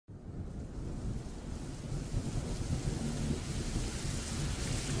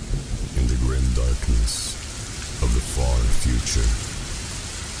future.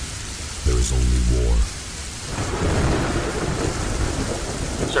 There is only war.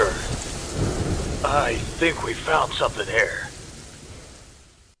 Sir, I think we found something here.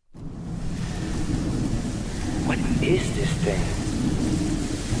 What is this thing?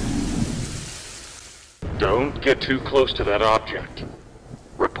 Don't get too close to that object.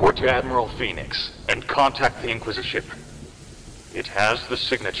 Report to Admiral Phoenix and contact the Inquisition. It has the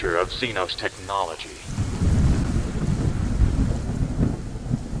signature of Xenos technology.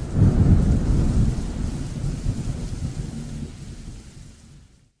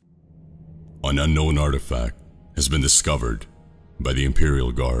 An unknown artifact has been discovered by the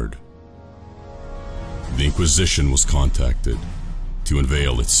Imperial Guard. The Inquisition was contacted to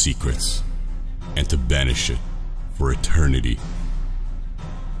unveil its secrets and to banish it for eternity.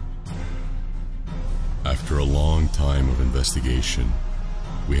 After a long time of investigation,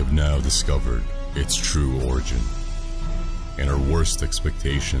 we have now discovered its true origin, and our worst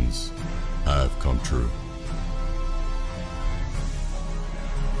expectations have come true.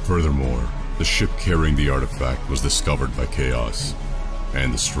 Furthermore, the ship carrying the artifact was discovered by Chaos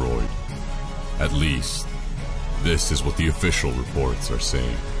and destroyed. At least, this is what the official reports are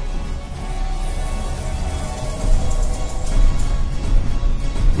saying.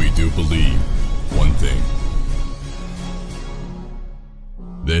 We do believe one thing.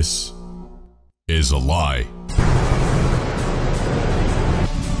 This is a lie.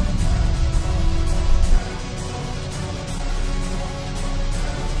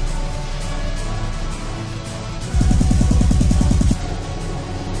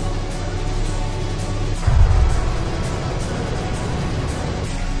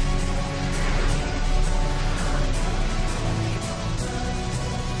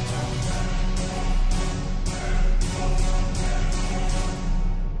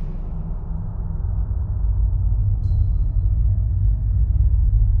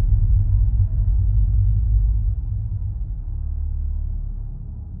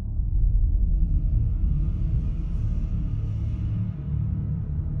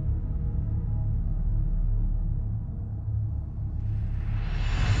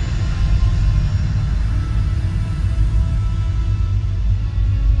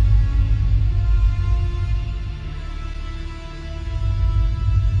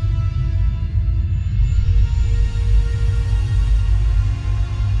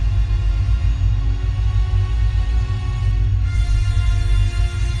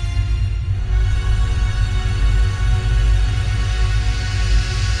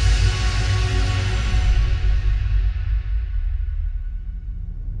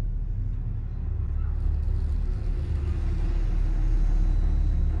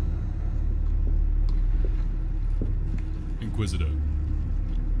 Inquisitor,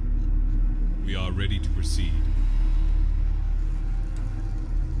 we are ready to proceed.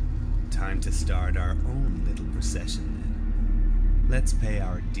 Time to start our own little procession then. Let's pay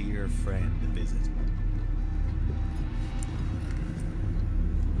our dear friend a visit.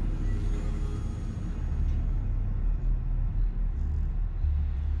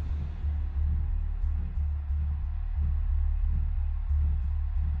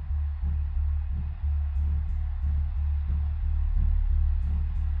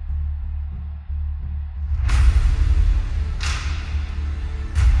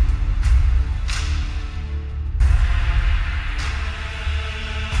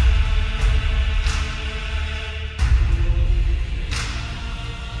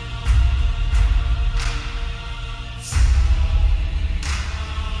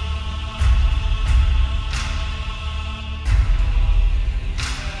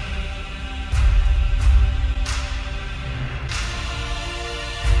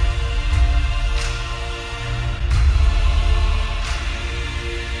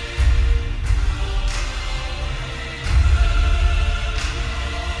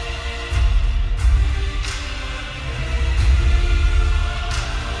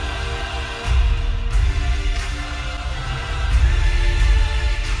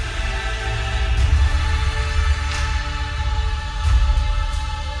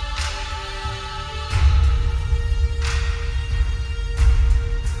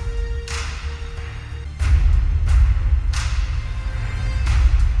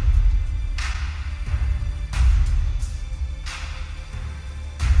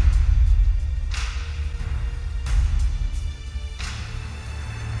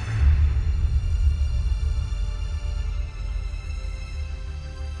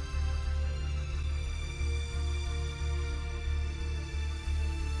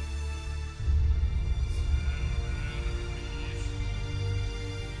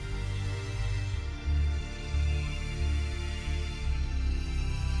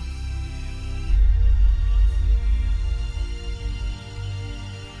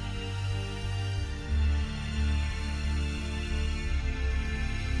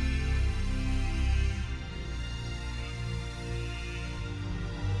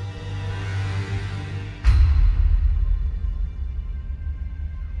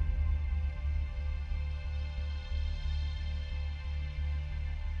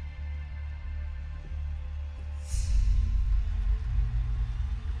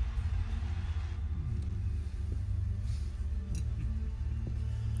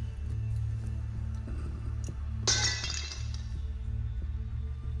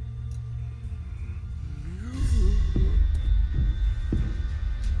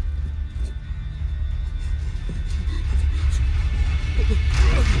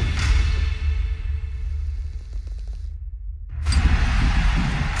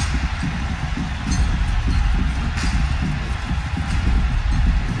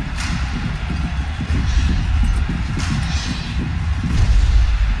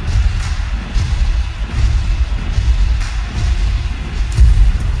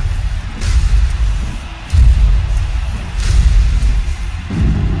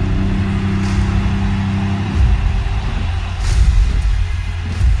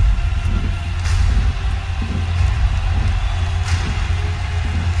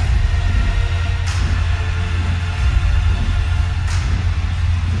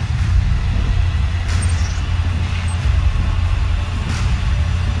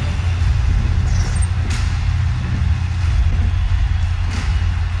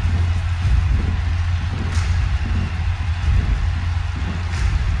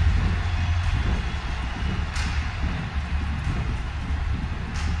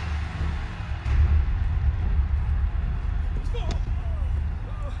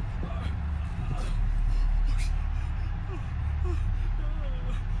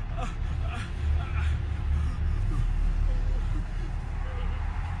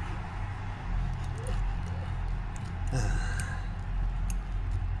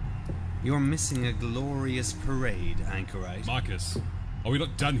 You're missing a glorious parade, Anchorite. Marcus, are we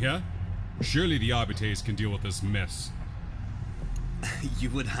not done here? Surely the arbiters can deal with this mess.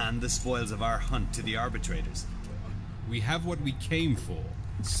 You would hand the spoils of our hunt to the arbitrators. We have what we came for.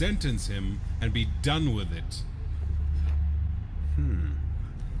 Sentence him and be done with it.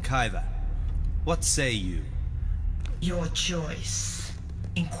 Kaiva, what say you? Your choice,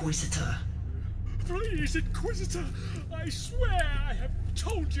 Inquisitor. Please, Inquisitor, I swear I have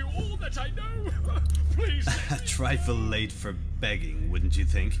told you all that I know. Please. A trifle late for begging, wouldn't you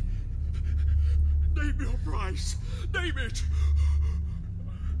think? Name your price. Name it.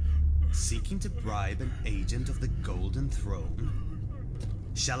 Seeking to bribe an agent of the Golden Throne?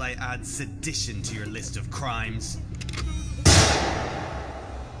 Shall I add sedition to your list of crimes?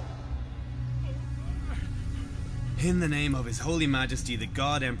 In the name of His Holy Majesty, the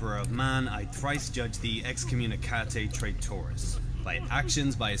God Emperor of Man, I thrice judge thee excommunicate traitoris, by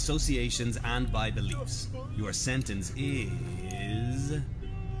actions, by associations, and by beliefs. Your sentence is...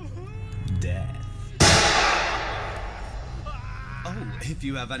 death. Oh, if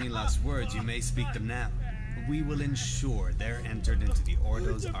you have any last words, you may speak them now. We will ensure they're entered into the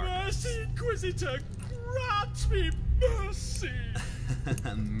Ordo's archives. Mercy, Inquisitor, grant me mercy.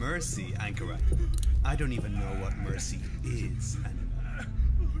 Mercy, Anchorite. I don't even know what mercy is anymore.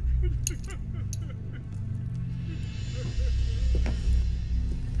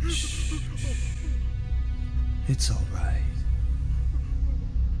 Shh. It's all right.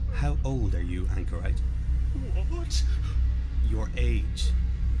 How old are you, Anchorite? What? Your age.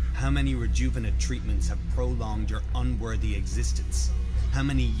 How many rejuvenate treatments have prolonged your unworthy existence? How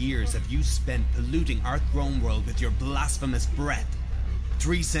many years have you spent polluting our throne world with your blasphemous breath?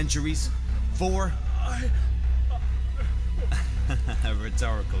 3 centuries? 4? A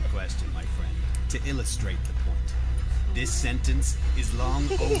rhetorical question, my friend, to illustrate the point. This sentence is long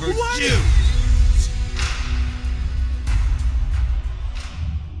overdue!